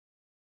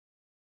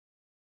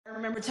I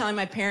remember telling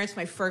my parents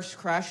my first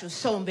crush. It was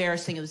so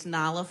embarrassing. It was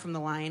Nala from The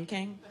Lion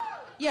King.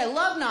 Yeah, I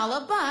love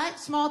Nala, but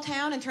small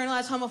town,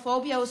 internalized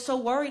homophobia. I was so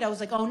worried. I was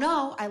like, oh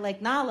no, I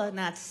like Nala,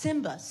 not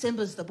Simba.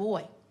 Simba's the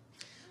boy.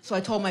 So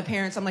I told my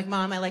parents, I'm like,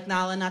 Mom, I like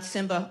Nala, not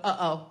Simba.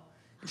 Uh-oh.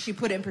 And she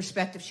put it in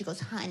perspective. She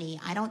goes, honey,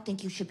 I don't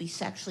think you should be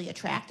sexually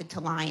attracted to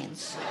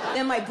lions.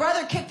 Then my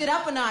brother kicked it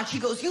up a notch. He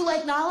goes, you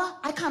like Nala?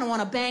 I kind of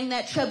want to bang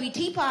that chubby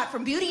Teapot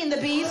from Beauty and the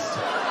Beast.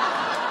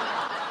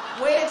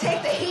 Way to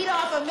take the heat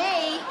off of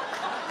me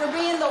for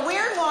being the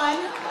weird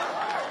one.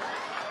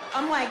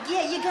 I'm like,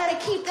 yeah, you got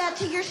to keep that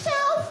to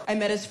yourself. I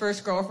met his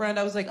first girlfriend.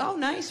 I was like, oh,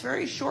 nice,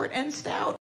 very short and stout.